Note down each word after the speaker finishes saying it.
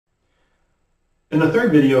In the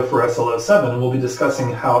third video for SL07, we'll be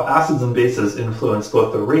discussing how acids and bases influence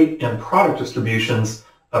both the rate and product distributions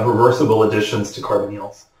of reversible additions to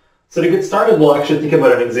carbonyls. So to get started, we'll actually think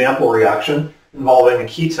about an example reaction involving a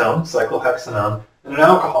ketone, cyclohexanone, and an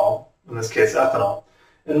alcohol, in this case ethanol.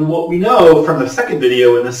 And what we know from the second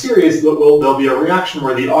video in the series, there'll be a reaction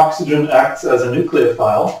where the oxygen acts as a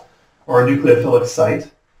nucleophile, or a nucleophilic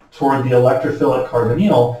site, toward the electrophilic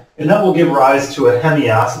carbonyl, and that will give rise to a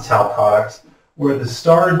hemiacetal product, where the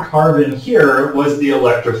starred carbon here was the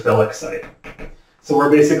electrophilic site. So we're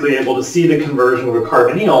basically able to see the conversion of a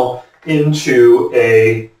carbonyl into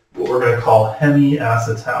what we're going to call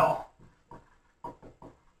hemiacetal.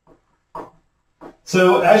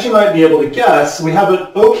 So as you might be able to guess, we have an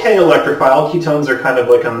okay electrophile. Ketones are kind of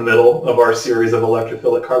like in the middle of our series of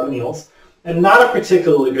electrophilic carbonyls, and not a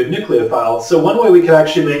particularly good nucleophile. So one way we could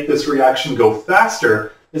actually make this reaction go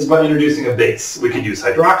faster is by introducing a base. We could use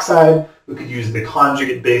hydroxide, we could use the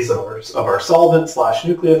conjugate base of our solvent /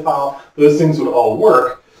 nucleophile. Those things would all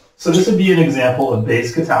work. So this would be an example of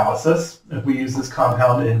base catalysis if we use this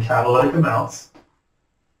compound in catalytic amounts.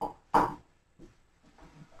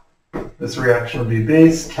 This reaction would be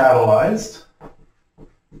base catalyzed.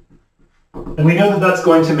 And we know that that's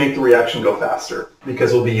going to make the reaction go faster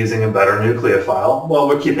because we'll be using a better nucleophile while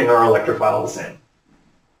we're keeping our electrophile the same.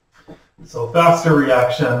 So faster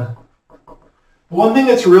reaction. One thing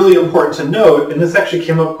that's really important to note, and this actually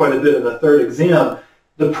came up quite a bit in the third exam,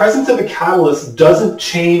 the presence of a catalyst doesn't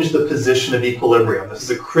change the position of equilibrium. This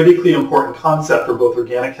is a critically important concept for both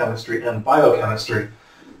organic chemistry and biochemistry.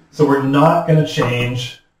 So we're not going to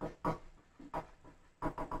change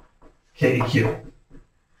KEQ.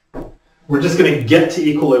 We're just going to get to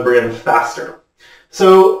equilibrium faster.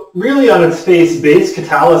 So really on its face, base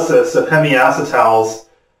catalysis of hemiacetals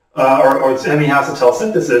or hemiacetal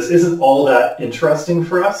synthesis isn't all that interesting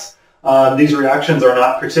for us. These reactions are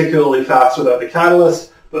not particularly fast without the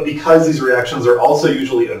catalyst, but because these reactions are also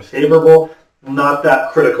usually unfavorable, not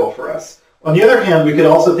that critical for us. On the other hand, we could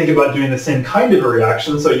also think about doing the same kind of a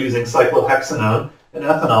reaction, so using cyclohexanone and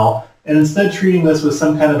ethanol, and instead treating this with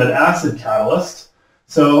some kind of an acid catalyst.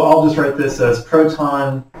 So I'll just write this as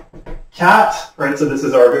proton cat, right? So this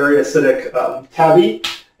is our very acidic tabby.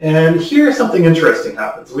 And here something interesting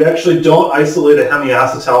happens. We actually don't isolate a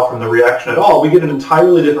hemiacetal from the reaction at all. We get an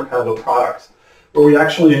entirely different kind of a product where we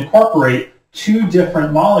actually incorporate two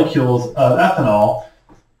different molecules of ethanol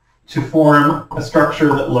to form a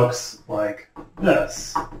structure that looks like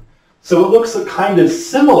this. So it looks kind of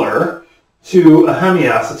similar to a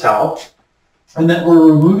hemiacetal, and that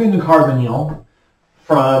we're removing the carbonyl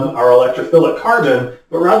from our electrophilic carbon,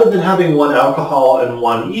 but rather than having one alcohol and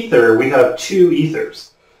one ether, we have two ethers.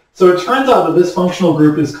 So it turns out that this functional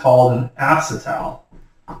group is called an acetal,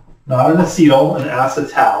 not an acetal, an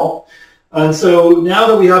acetal. And so now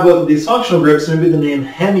that we have both of these functional groups, maybe the name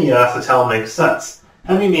hemiacetal makes sense.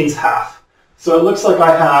 Hemi means half. So it looks like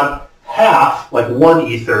I have half, like one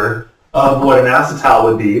ether, of what an acetal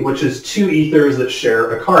would be, which is two ethers that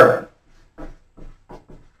share a carbon.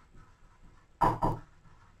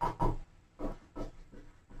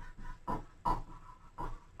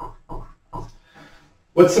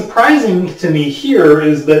 What's surprising to me here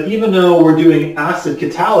is that even though we're doing acid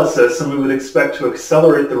catalysis and we would expect to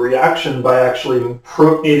accelerate the reaction by actually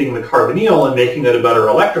protonating the carbonyl and making it a better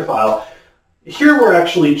electrophile, here we're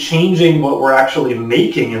actually changing what we're actually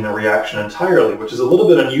making in the reaction entirely, which is a little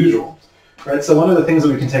bit unusual. Right? So one of the things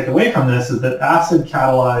that we can take away from this is that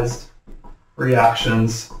acid-catalyzed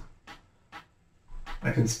reactions,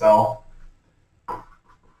 I can spell,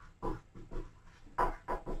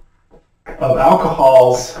 of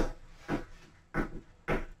alcohols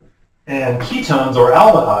and ketones or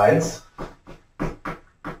aldehydes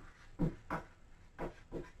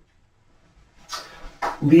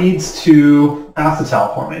leads to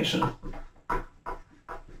acetal formation.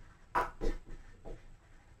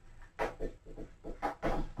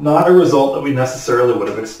 Not a result that we necessarily would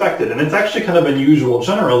have expected. And it's actually kind of unusual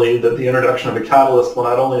generally that the introduction of a catalyst will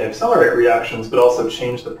not only accelerate reactions, but also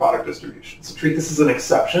change the product distribution. So treat this as an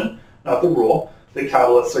exception, not the rule, that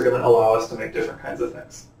catalysts are going to allow us to make different kinds of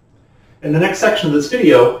things. In the next section of this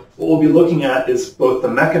video, what we'll be looking at is both the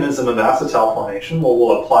mechanism of acetal formation, where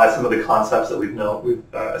we'll apply some of the concepts that we've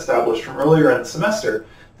established from earlier in the semester,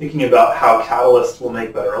 thinking about how catalysts will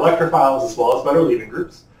make better electrophiles as well as better leaving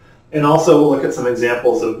groups. And also we'll look at some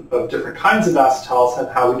examples of different kinds of acetals and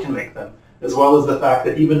how we can make them, as well as the fact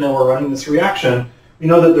that even though we're running this reaction, we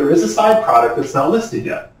know that there is a side product that's not listed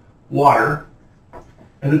yet, water,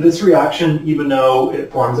 and that this reaction, even though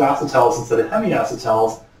it forms acetals instead of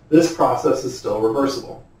hemiacetals, this process is still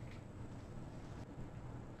reversible.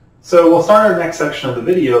 So we'll start our next section of the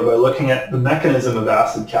video by looking at the mechanism of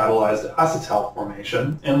acid-catalyzed acetal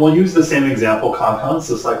formation. And we'll use the same example compounds,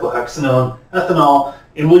 so cyclohexanone, ethanol,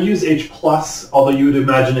 and we'll use H+, although you would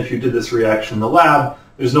imagine if you did this reaction in the lab,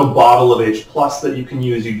 there's no bottle of H+ that you can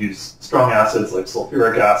use. You use strong acids like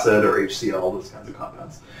sulfuric acid or HCl, those kinds of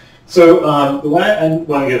compounds. So the way I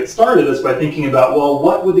want to get it started is by thinking about, well,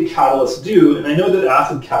 what would the catalyst do? And I know that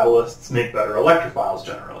acid catalysts make better electrophiles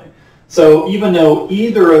generally. So even though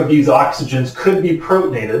either of these oxygens could be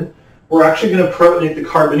protonated, we're actually going to protonate the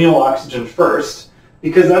carbonyl oxygen first,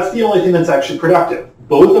 because that's the only thing that's actually productive.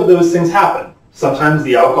 Both of those things happen. Sometimes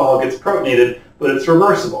the alcohol gets protonated, but it's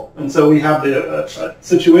reversible. And so we have the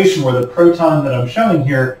situation where the proton that I'm showing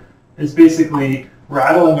here is basically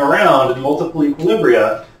rattling around in multiple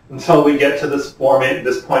equilibria until we get to this point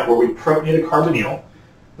where we protonate a carbonyl.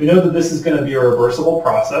 We know that this is going to be a reversible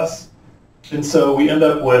process, and so we end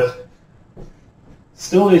up with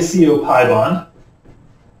still a CO pi bond,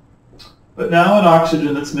 but now an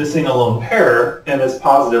oxygen that's missing a lone pair and is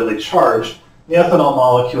positively charged. The ethanol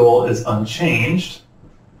molecule is unchanged.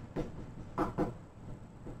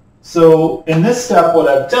 So in this step, what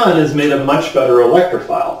I've done is made a much better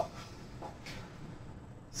electrophile.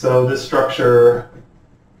 So this structure,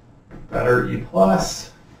 better E+.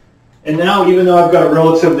 And now, even though I've got a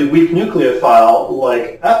relatively weak nucleophile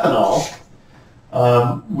like ethanol,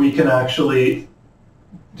 we can actually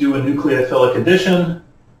do a nucleophilic addition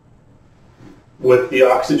with the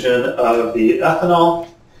oxygen of the ethanol,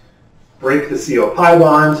 break the CO pi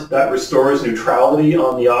bond. That restores neutrality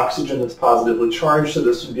on the oxygen that's positively charged, so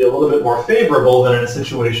this would be a little bit more favorable than in a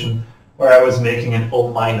situation where I was making an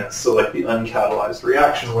O-, so like the uncatalyzed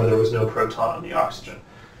reaction where there was no proton on the oxygen.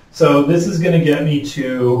 So this is going to get me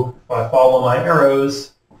to, if I follow my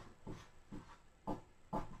arrows,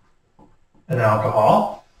 an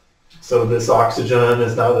alcohol. So this oxygen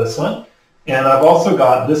is now this one. And I've also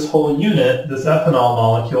got this whole unit, this ethanol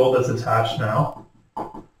molecule that's attached now.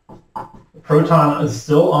 The proton is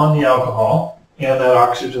still on the alcohol, and that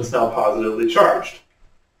oxygen is now positively charged.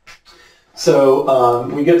 So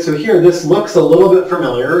we get to here. This looks a little bit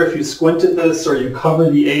familiar. If you squint at this or you cover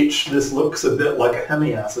the H, this looks a bit like a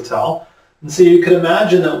hemiacetal. And so you can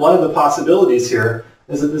imagine that one of the possibilities here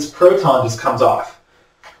is that this proton just comes off.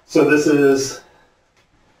 So this is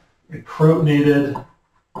a protonated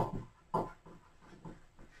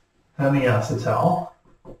hemiacetal.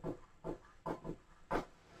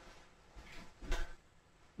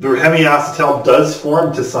 The hemiacetal does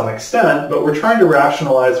form to some extent, but we're trying to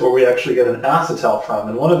rationalize where we actually get an acetal from.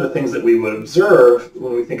 And one of the things that we would observe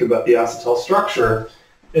when we think about the acetal structure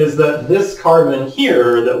is that this carbon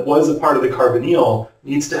here that was a part of the carbonyl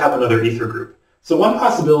needs to have another ether group. So one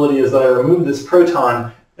possibility is that I remove this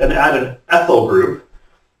proton and add an ethyl group,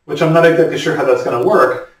 which I'm not exactly sure how that's going to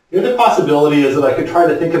work. The other possibility is that I could try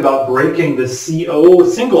to think about breaking the CO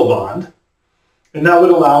single bond, and that would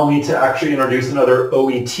allow me to actually introduce another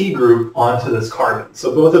OET group onto this carbon.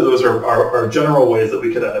 So both of those are general ways that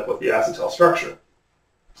we could end up with the acetal structure.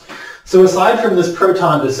 So aside from this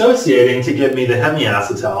proton dissociating to give me the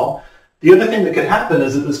hemiacetal, the other thing that could happen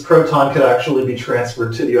is that this proton could actually be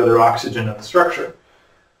transferred to the other oxygen of the structure.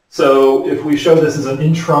 So if we show this as an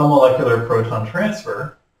intramolecular proton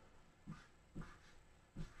transfer,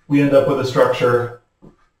 we end up with a structure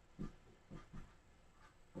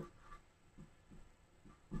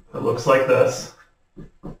that looks like this.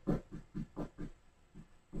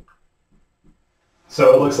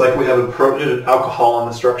 So it looks like we have a protonated alcohol on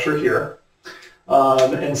the structure here.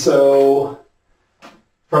 And so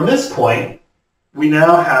from this point, we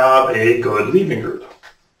now have a good leaving group.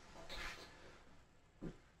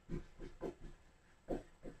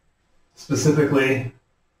 Specifically,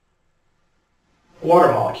 a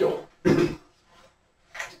water molecule.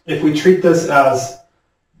 If we treat this as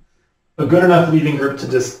a good enough leaving group to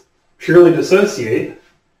just purely dissociate,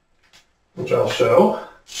 which I'll show,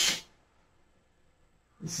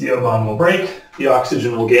 the CO bond will break, the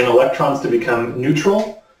oxygen will gain electrons to become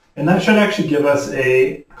neutral, and that should actually give us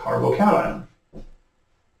a carbocation.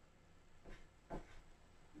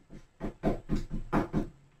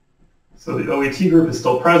 So the OET group is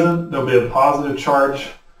still present. There'll be a positive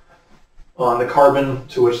charge on the carbon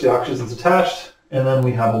to which the oxygen is attached, and then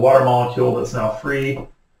we have a water molecule that's now free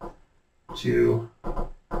to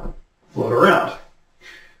float around.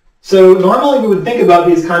 So normally we would think about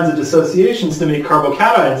these kinds of dissociations to make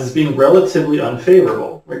carbocations as being relatively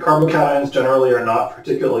unfavorable. Right? Carbocations generally are not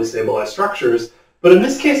particularly stabilized structures, but in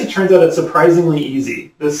this case it turns out it's surprisingly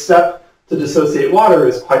easy. This step to dissociate water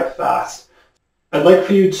is quite fast. I'd like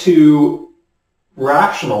for you to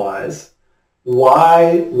rationalize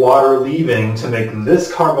why water leaving to make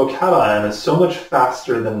this carbocation is so much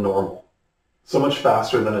faster than normal, so much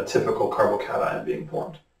faster than a typical carbocation being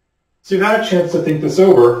formed. So you've had a chance to think this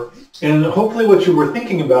over, and hopefully what you were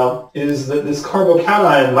thinking about is that this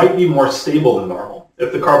carbocation might be more stable than normal.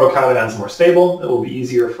 If the carbocation is more stable, it will be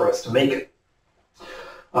easier for us to make it.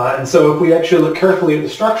 And so if we actually look carefully at the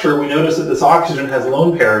structure, we notice that this oxygen has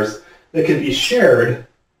lone pairs that can be shared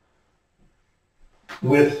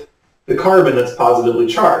with the carbon that's positively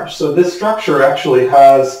charged. So this structure actually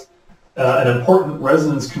has an important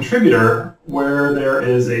resonance contributor where there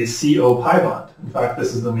is a CO pi bond. In fact,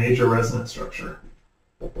 this is the major resonance structure.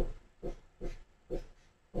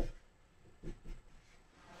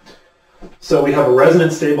 So we have a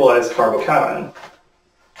resonance stabilized carbocation.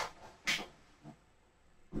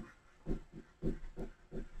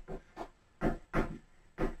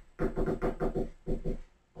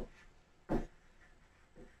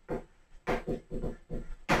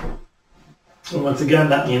 And once again,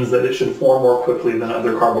 that means that it should form more quickly than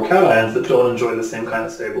other carbocations that don't enjoy the same kind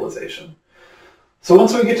of stabilization. So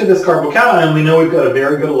once we get to this carbocation, we know we've got a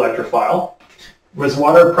very good electrophile. With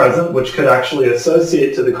water present, which could actually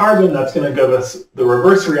associate to the carbon, that's going to give us the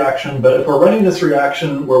reverse reaction. But if we're running this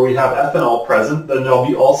reaction where we have ethanol present, then there'll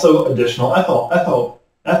be also additional ethanol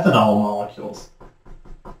molecules.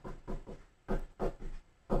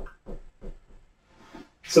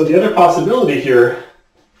 So the other possibility here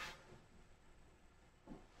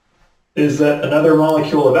is that another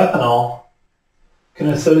molecule of ethanol can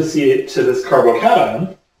associate to this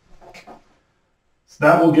carbocation. So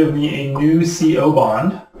that will give me a new CO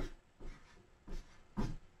bond.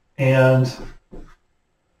 And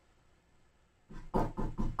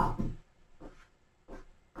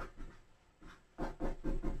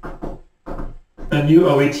a new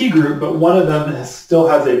OAT group, but one of them still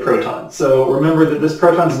has a proton. So remember that this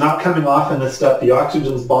proton is not coming off in this step. The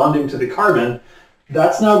oxygen is bonding to the carbon.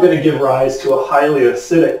 That's now going to give rise to a highly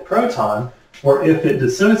acidic proton, where if it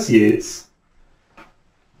dissociates,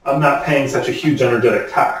 I'm not paying such a huge energetic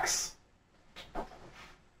tax.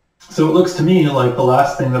 So it looks to me like the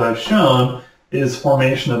last thing that I've shown is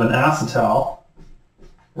formation of an acetal,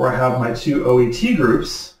 where I have my two OET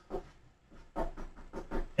groups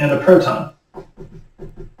and a proton,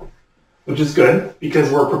 which is good because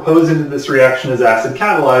we're proposing that this reaction is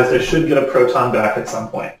acid-catalyzed. I should get a proton back at some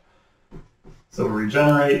point. So we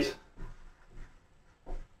regenerate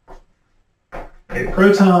a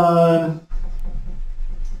proton.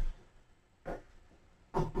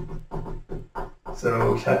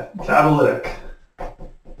 So catalytic.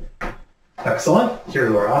 Excellent.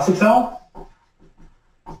 Here's our acetal.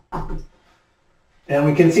 And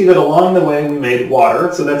we can see that along the way we made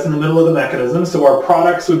water, so that's in the middle of the mechanism. So our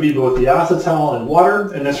products would be both the acetal and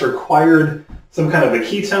water, and this required some kind of a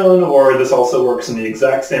ketone, or this also works in the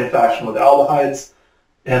exact same fashion with aldehydes,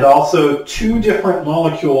 and also two different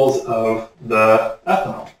molecules of the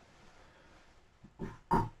ethanol.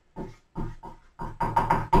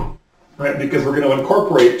 Right, because we're going to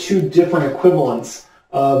incorporate two different equivalents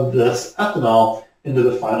of this ethanol into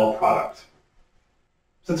the final product.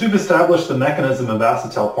 Since we've established the mechanism of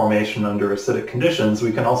acetal formation under acidic conditions,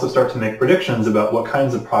 we can also start to make predictions about what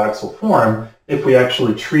kinds of products will form if we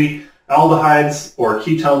actually treat aldehydes or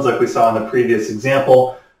ketones, like we saw in the previous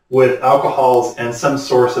example, with alcohols and some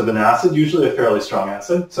source of an acid, usually a fairly strong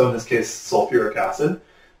acid, so in this case sulfuric acid.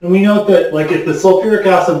 And we note that, like, if the sulfuric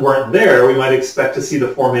acid weren't there, we might expect to see the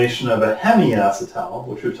formation of a hemiacetal,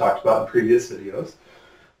 which we've talked about in previous videos.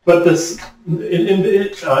 But this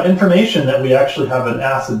information that we actually have an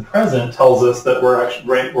acid present tells us that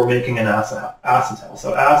we're making an acetal.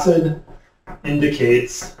 So acid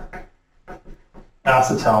indicates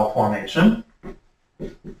acetal formation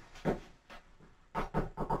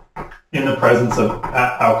in the presence of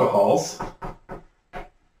alcohols.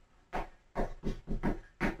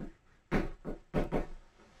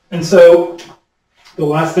 And so the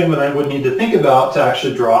last thing that I would need to think about to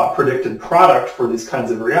actually draw a predicted product for these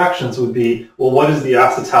kinds of reactions would be, well, what does the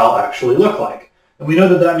acetal actually look like? And we know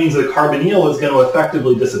that that means the carbonyl is going to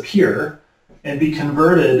effectively disappear and be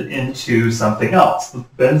converted into something else. The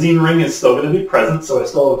benzene ring is still going to be present, so I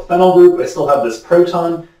still have a phenyl group, I still have this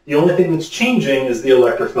proton. The only thing that's changing is the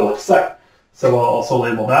electrophilic site. So I'll also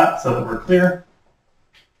label that so that we're clear.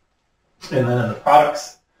 And then in the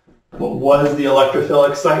products, what was the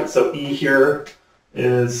electrophilic site? So E here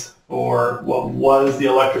is for what was the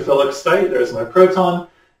electrophilic site. There's my proton.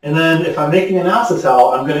 And then if I'm making an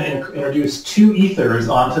acetal, I'm going to introduce two ethers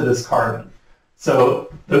onto this carbon.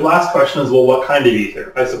 So the last question is, well, what kind of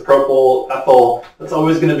ether? Isopropyl, ethyl, that's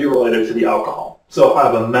always going to be related to the alcohol. So if I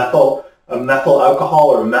have a methyl a methyl alcohol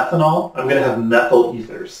or methanol, I'm going to have methyl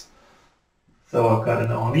ethers. So I've got an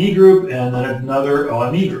OMe group and then another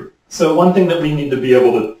OMe group. So one thing that we need to be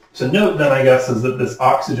able to note then, I guess, is that this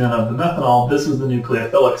oxygen of the methanol, this is the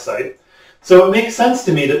nucleophilic site. So it makes sense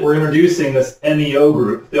to me that we're introducing this MEO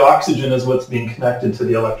group. The oxygen is what's being connected to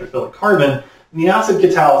the electrophilic carbon. And the acid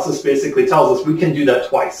catalysis basically tells us we can do that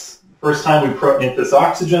twice. First time we protonate this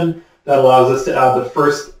oxygen, that allows us to add the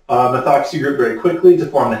first methoxy group very quickly to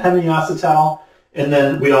form the hemiacetal. And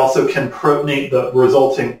then we also can protonate the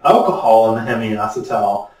resulting alcohol in the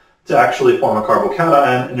hemiacetal to actually form a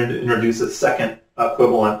carbocation and introduce a second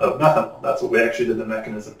equivalent of methanol. That's what we actually did the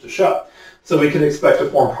mechanism to show. So we could expect to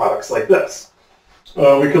form products like this.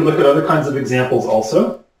 We could look at other kinds of examples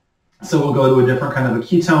also. So we'll go to a different kind of a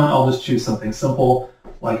ketone. I'll just choose something simple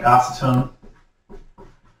like acetone.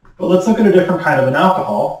 But let's look at a different kind of an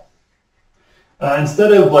alcohol.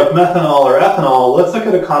 Instead of like methanol or ethanol, let's look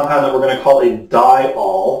at a compound that we're going to call a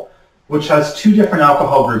diol, which has two different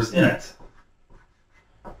alcohol groups in it.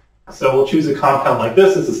 So we'll choose a compound like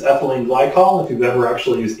this. This is ethylene glycol. If you've ever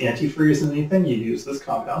actually used antifreeze in anything, you use this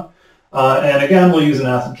compound. And again, we'll use an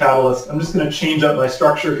acid catalyst. I'm just going to change up my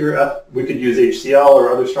structure here. We could use HCl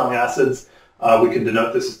or other strong acids. We could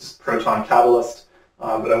denote this as proton catalyst.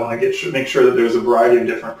 But I want to make sure that there's a variety of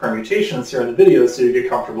different permutations here in the video so you get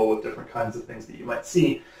comfortable with different kinds of things that you might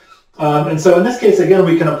see. And so in this case, again,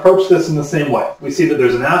 we can approach this in the same way. We see that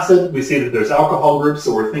there's an acid. We see that there's alcohol groups.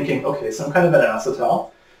 So we're thinking, okay, some kind of an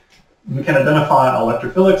acetal. We can identify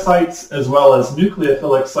electrophilic sites as well as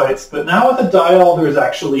nucleophilic sites. But now with a diol, there's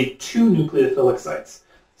actually two nucleophilic sites.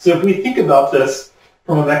 So if we think about this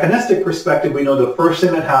from a mechanistic perspective, we know the first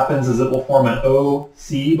thing that happens is it will form an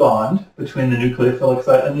OC bond between the nucleophilic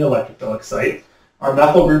site and the electrophilic site. Our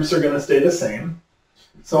methyl groups are going to stay the same.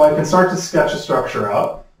 So I can start to sketch a structure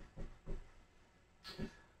out.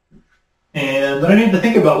 And then I need to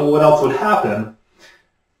think about, well, what else would happen.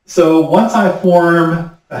 So once I form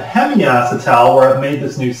a hemiacetal where I've made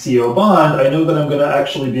this new CO bond, I know that I'm going to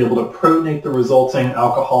actually be able to protonate the resulting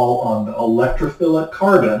alcohol on the electrophilic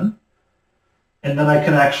carbon. And then I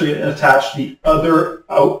can actually attach the other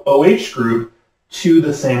OH group to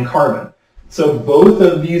the same carbon. So both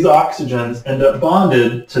of these oxygens end up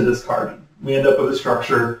bonded to this carbon. We end up with a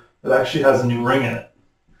structure that actually has a new ring in it.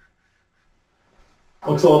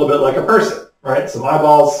 Looks a little bit like a person, right? Some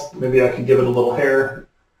eyeballs, maybe I could give it a little hair.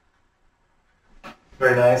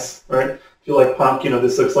 Very nice, right? If you like punk, you know,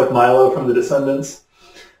 this looks like Milo from The Descendants.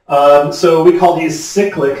 So we call these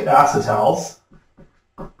cyclic acetals.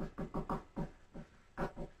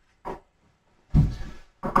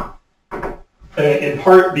 In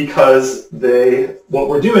part because what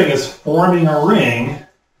we're doing is forming a ring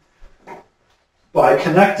by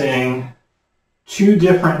connecting two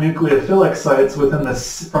different nucleophilic sites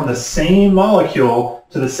from the same molecule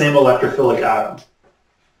to the same electrophilic atom.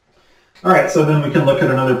 All right, so then we can look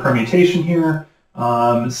at another permutation here.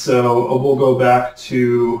 So we'll go back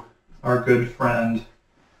to our good friend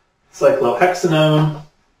cyclohexanone.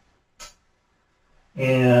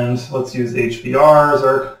 And let's use HBr as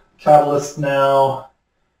our catalyst now.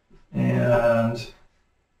 And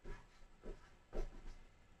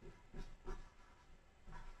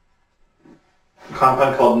a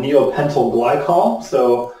compound called neopentyl glycol.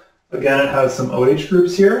 So again, it has some OH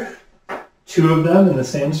groups here. Two of them in the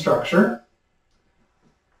same structure.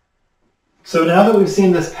 So now that we've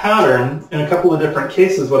seen this pattern in a couple of different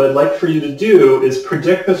cases, what I'd like for you to do is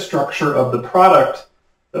predict the structure of the product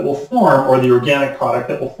that will form, or the organic product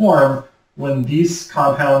that will form, when these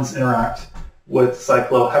compounds interact with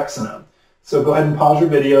cyclohexanone. So go ahead and pause your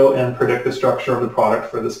video and predict the structure of the product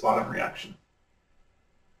for this bottom reaction.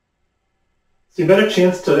 So you've got a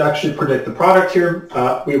chance to actually predict the product here.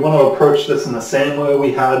 We want to approach this in the same way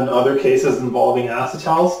we had in other cases involving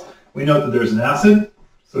acetals. We know that there's an acid,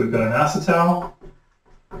 so we've got an acetal.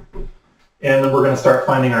 And then we're going to start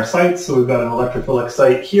finding our sites. So we've got an electrophilic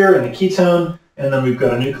site here in the ketone, and then we've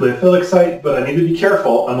got a nucleophilic site. But I need to be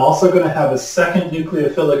careful. I'm also going to have a second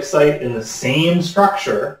nucleophilic site in the same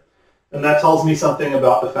structure, and that tells me something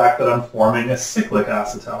about the fact that I'm forming a cyclic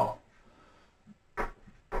acetal.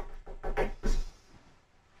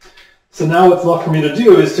 So now what's left for me to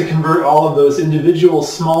do is to convert all of those individual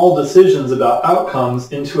small decisions about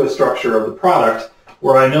outcomes into a structure of the product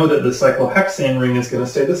where I know that the cyclohexane ring is going to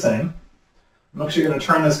stay the same. I'm actually going to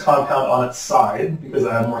turn this compound on its side because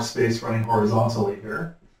I have more space running horizontally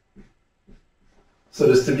here. So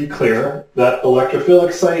just to be clear, that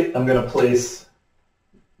electrophilic site I'm going to place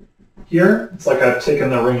here. It's like I've taken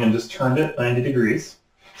the ring and just turned it 90 degrees.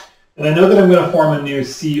 And I know that I'm going to form a new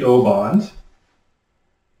CO bond.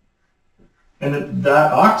 And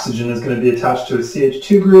that oxygen is going to be attached to a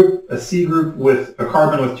CH2 group, a C group with a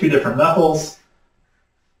carbon with two different methyls.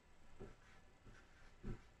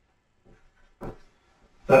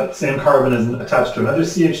 That same carbon is attached to another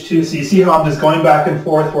CH2. So you see how I'm just going back and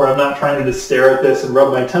forth where I'm not trying to just stare at this and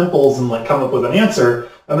rub my temples and like come up with an answer.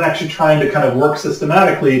 I'm actually trying to kind of work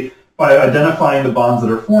systematically by identifying the bonds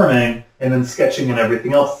that are forming and then sketching in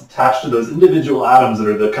everything else attached to those individual atoms that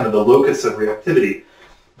are the kind of the locus of reactivity.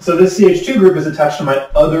 So this CH2 group is attached to my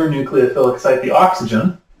other nucleophilic site, the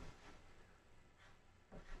oxygen,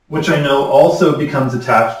 which I know also becomes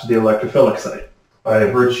attached to the electrophilic site by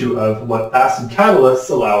virtue of what acid catalysts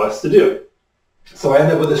allow us to do. So I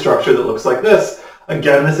end up with a structure that looks like this.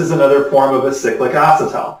 Again, this is another form of a cyclic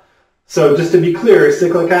acetal. So just to be clear,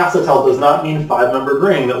 cyclic acetal does not mean five-membered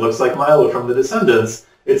ring that looks like Milo from the Descendants.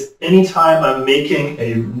 It's anytime I'm making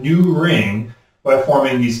a new ring by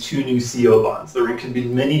forming these two new CO bonds. The ring can be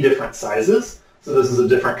many different sizes, so this is a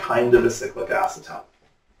different kind of a cyclic acetal.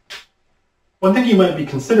 One thing you might be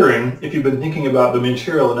considering, if you've been thinking about the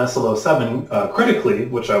material in SLO7 critically,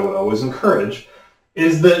 which I would always encourage,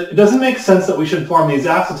 is that it doesn't make sense that we should form these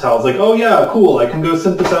acetals like, oh yeah, cool, I can go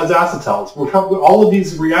synthesize acetals. All of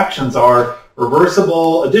these reactions are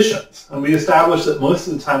reversible additions, and we established that most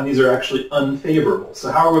of the time these are actually unfavorable.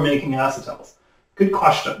 So how are we making acetals? Good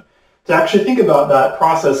question. To actually think about that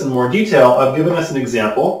process in more detail, I've given us an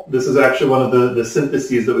example. This is actually one of the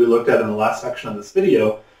syntheses that we looked at in the last section of this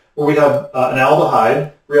video, where we have an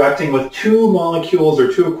aldehyde reacting with two molecules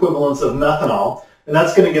or two equivalents of methanol, and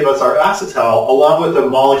that's going to give us our acetal along with a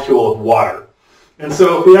molecule of water. And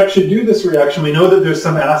so if we actually do this reaction, we know that there's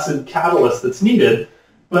some acid catalyst that's needed,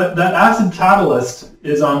 but that acid catalyst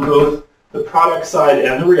is on both the product side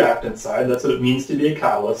and the reactant side. That's what it means to be a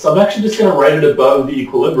catalyst. So I'm actually just going to write it above the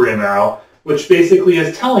equilibrium arrow, which basically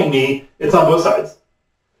is telling me it's on both sides.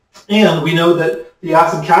 And we know that the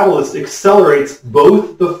acid catalyst accelerates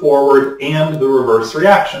both the forward and the reverse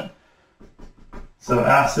reaction. So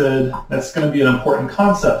acid, that's going to be an important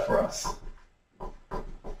concept for us.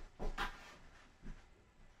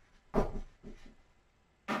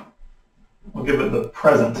 We'll give it the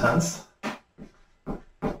present tense.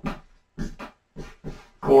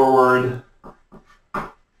 Forward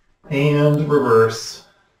and reverse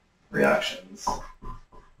reactions.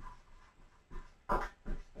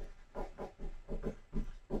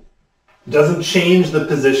 It doesn't change the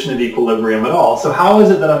position of equilibrium at all. So how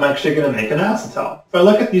is it that I'm actually going to make an acetal? If I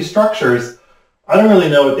look at these structures, I don't really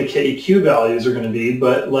know what the KEQ values are going to be,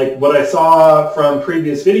 but like what I saw from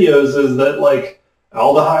previous videos is that like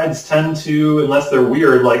aldehydes tend to, unless they're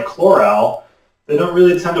weird like chloral, they don't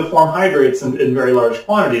really tend to form hydrates in very large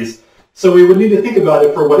quantities. So we would need to think about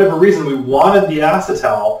it for whatever reason we wanted the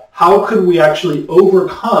acetal, how could we actually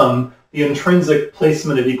overcome the intrinsic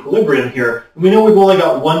placement of equilibrium here? And we know we've only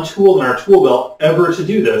got one tool in our tool belt ever to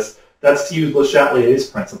do this. That's to use Le Chatelier's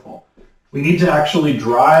principle. We need to actually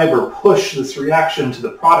drive or push this reaction to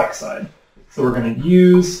the product side. So we're going to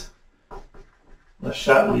use Le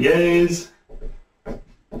Chatelier's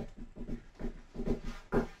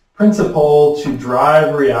principle to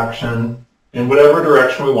drive reaction in whatever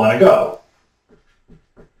direction we want to go.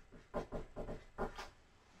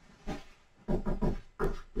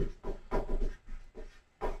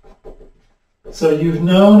 So you've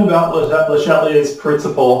known about Le Chatelier's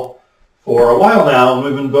principle for a while now, and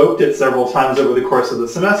we've invoked it several times over the course of the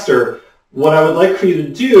semester. What I would like for you to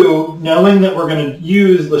do, knowing that we're going to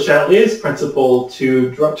use Le Chatelier's principle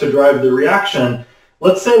to drive the reaction,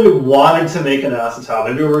 let's say we wanted to make an acetal.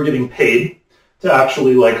 Maybe we're getting paid to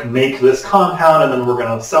actually like make this compound and then we're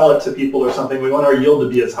going to sell it to people or something. We want our yield to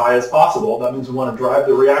be as high as possible. That means we want to drive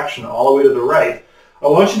the reaction all the way to the right. I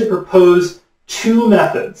want you to propose two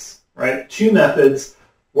methods, right? Two methods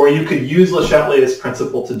where you could use Le Chatelier's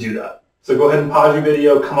principle to do that. So go ahead and pause your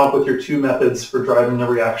video, come up with your two methods for driving the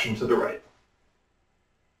reaction to the right.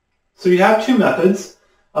 So you have two methods.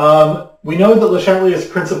 We know that Le Chatelier's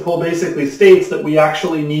principle basically states that we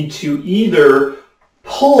actually need to either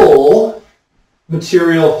pull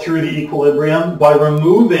material through the equilibrium by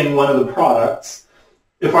removing one of the products.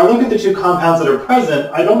 If I look at the two compounds that are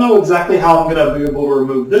present, I don't know exactly how I'm going to be able to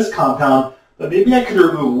remove this compound, but maybe I could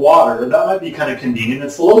remove water. That might be kind of convenient.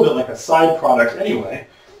 It's a little bit like a side product anyway.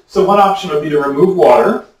 So one option would be to remove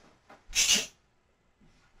water.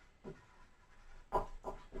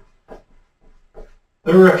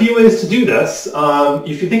 There are a few ways to do this.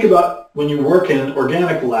 If you think about when you work in an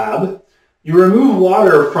organic lab, you remove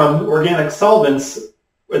water from organic solvents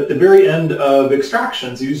at the very end of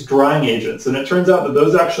extractions. You use drying agents, and it turns out that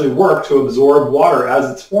those actually work to absorb water as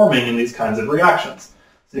it's forming in these kinds of reactions.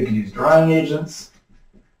 So you can use drying agents.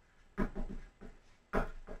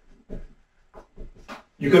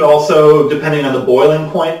 You could also, depending on the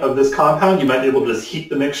boiling point of this compound, you might be able to just heat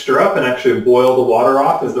the mixture up and actually boil the water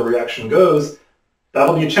off as the reaction goes.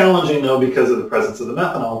 That'll be challenging though because of the presence of the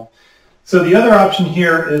methanol. So the other option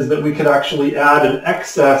here is that we could actually add an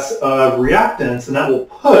excess of reactants, and that will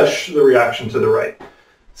push the reaction to the right.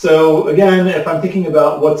 So again, if I'm thinking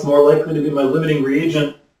about what's more likely to be my limiting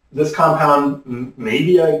reagent, this compound,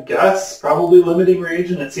 maybe, I guess, probably limiting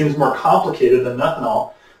reagent. It seems more complicated than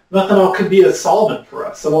methanol. Methanol could be a solvent for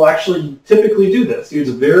us. So we'll actually typically do this, use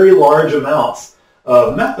very large amounts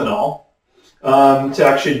of methanol to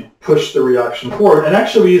actually push the reaction forward. And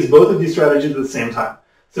actually we use both of these strategies at the same time.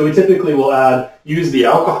 So we typically will use the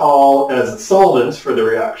alcohol as a solvent for the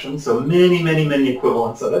reaction, so many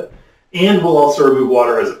equivalents of it, and we'll also remove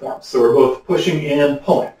water as it forms. So we're both pushing and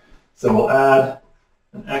pulling. So we'll add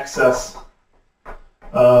an excess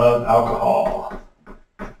of alcohol.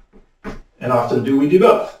 And often we do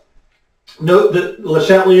both. Note that Le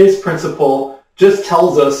Chatelier's principle just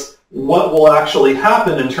tells us what will actually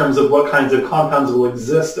happen in terms of what kinds of compounds will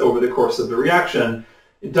exist over the course of the reaction.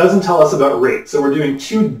 It doesn't tell us about rate. So we're doing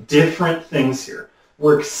two different things here.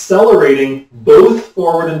 We're accelerating both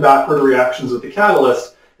forward and backward reactions with the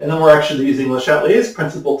catalyst, and then we're actually using Le Chatelier's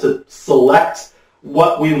principle to select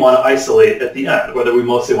what we want to isolate at the end, whether we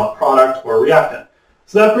mostly want product or reactant.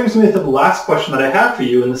 So that brings me to the last question that I have for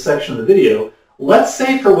you in this section of the video. Let's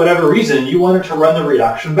say for whatever reason you wanted to run the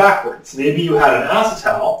reaction backwards. Maybe you had an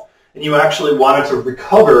acetal and you actually wanted to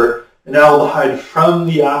recover an aldehyde from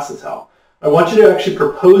the acetal. I want you to actually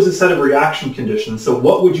propose a set of reaction conditions. So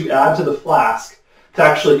what would you add to the flask to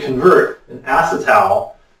actually convert an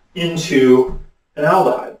acetal into an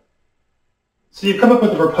aldehyde? So you've come up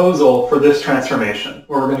with a proposal for this transformation,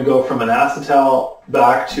 where we're going to go from an acetal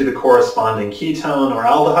back to the corresponding ketone or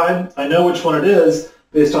aldehyde. I know which one it is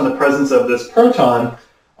based on the presence of this proton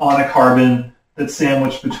on a carbon that's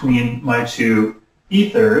sandwiched between my two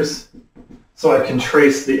ethers. So I can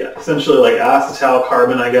trace the essentially like acetal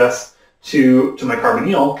carbon, I guess, to my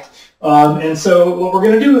carbonyl. And so what we're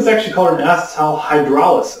going to do is actually call it an acetal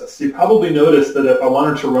hydrolysis. You probably noticed that if I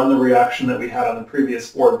wanted to run the reaction that we had on the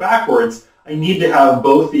previous board backwards, I need to have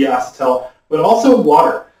both the acetal, but also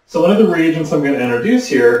water. So one of the reagents I'm going to introduce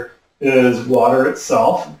here is water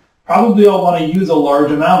itself. Probably I'll want to use a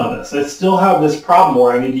large amount of this. I still have this problem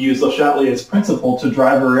where I need to use Le Chatelier's principle to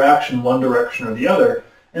drive a reaction one direction or the other.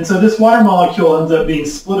 And so this water molecule ends up being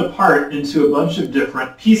split apart into a bunch of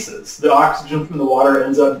different pieces. The oxygen from the water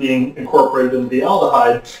ends up being incorporated into the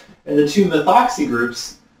aldehyde, and the two methoxy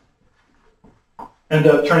groups end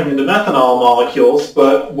up turning into methanol molecules,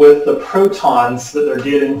 but with the protons that they're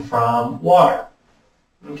getting from water.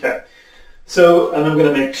 Okay, so, and I'm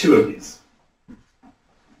going to make two of these.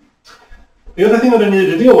 The other thing that I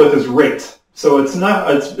needed to deal with is rate. So it's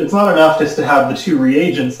not enough just to have the two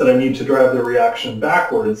reagents that I need to drive the reaction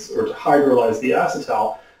backwards or to hydrolyze the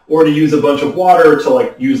acetal, or to use a bunch of water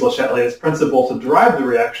to use Le Chatelier's principle to drive the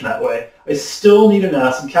reaction that way. I still need an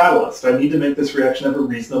acid catalyst. I need to make this reaction have a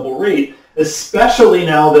reasonable rate, especially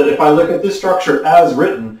now that if I look at this structure as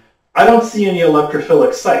written, I don't see any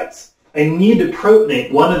electrophilic sites. I need to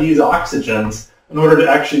protonate one of these oxygens in order to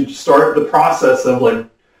actually start the process of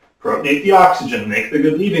protonate the oxygen, make the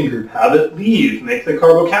good leaving group, have it leave, make the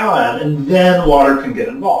carbocation, and then water can get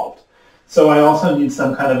involved. So I also need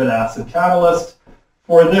some kind of an acid catalyst.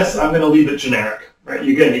 For this, I'm going to leave it generic, right?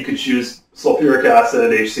 Again, you could choose sulfuric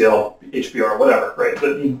acid, HCl, HBr, whatever, right?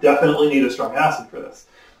 But you definitely need a strong acid for this.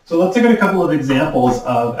 So let's look at a couple of examples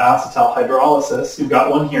of acetal hydrolysis. You've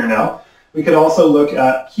got one here now. We could also look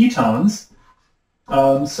at ketones.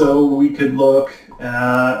 So we could look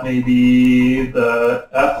at maybe the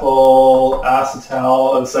ethyl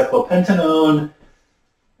acetal of cyclopentanone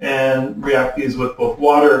and react these with both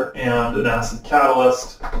water and an acid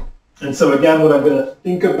catalyst. And so again, what I'm going to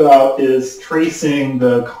think about is tracing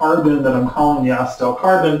the carbon that I'm calling the acetal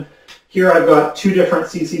carbon. Here I've got two different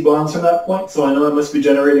CC bonds from that point, so I know I must be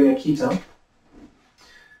generating a ketone.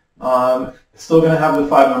 Still going to have the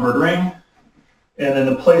 5-membered ring. And in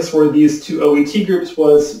the place where these two OET groups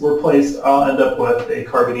were placed, I'll end up with a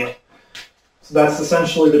carbonyl. So that's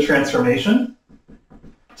essentially the transformation.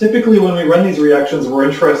 Typically when we run these reactions, we're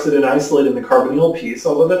interested in isolating the carbonyl piece,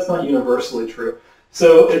 although that's not universally true.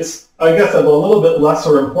 So it's, I guess, of a little bit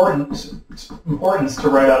lesser importance to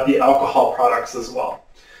write out the alcohol products as well.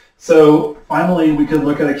 So finally, we could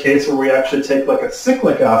look at a case where we actually take a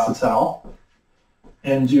cyclic acetal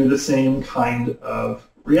and do the same kind of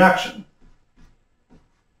reaction.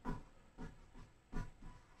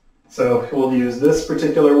 So we'll use this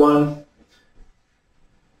particular one.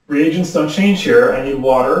 Reagents don't change here. I need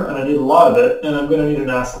water, and I need a lot of it, and I'm going to need an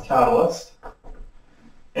acid catalyst.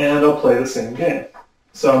 and I'll play the same game.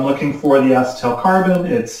 So I'm looking for the acetal carbon.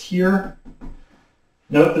 It's here.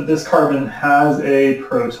 Note that this carbon has a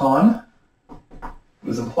proton. It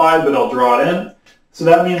was implied, but I'll draw it in. So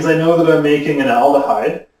that means I know that I'm making an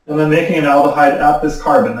aldehyde, and I'm making an aldehyde at this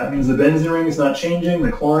carbon. That means the benzene ring is not changing,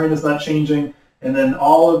 the chlorine is not changing, and then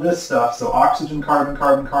all of this stuff, so oxygen, carbon,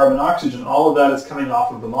 carbon, carbon, oxygen, all of that is coming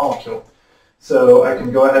off of the molecule. So I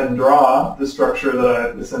can go ahead and draw the structure that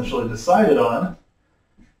I've essentially decided on,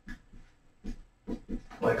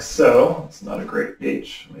 like so. It's not a great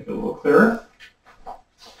H, make it a little clearer.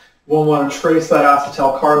 We'll want to trace that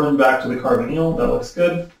acetal carbon back to the carbonyl. That looks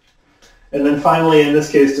good. And then finally, in this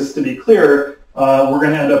case, just to be clear, we're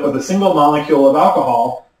going to end up with a single molecule of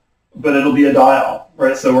alcohol, but it'll be a diol,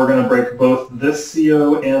 right? So we're going to break both this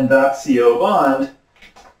CO and that CO bond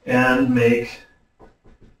and make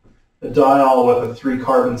a diol with a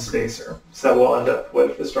 3-carbon spacer. So we'll end up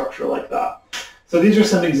with a structure like that. So these are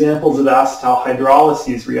some examples of acetal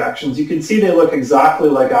hydrolysis reactions. You can see they look exactly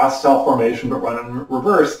like acetal formation, but run in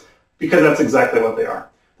reverse, because that's exactly what they are.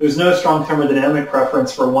 There's no strong thermodynamic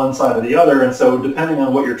preference for one side or the other, and so depending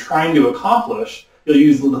on what you're trying to accomplish, you'll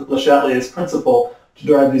use Le Chatelier's principle to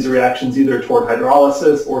drive these reactions either toward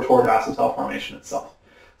hydrolysis or toward acetal formation itself.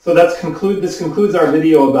 So this concludes our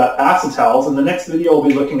video about acetals. In the next video, we'll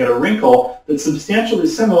be looking at a wrinkle that's substantially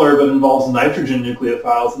similar but involves nitrogen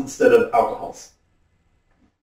nucleophiles instead of alcohols.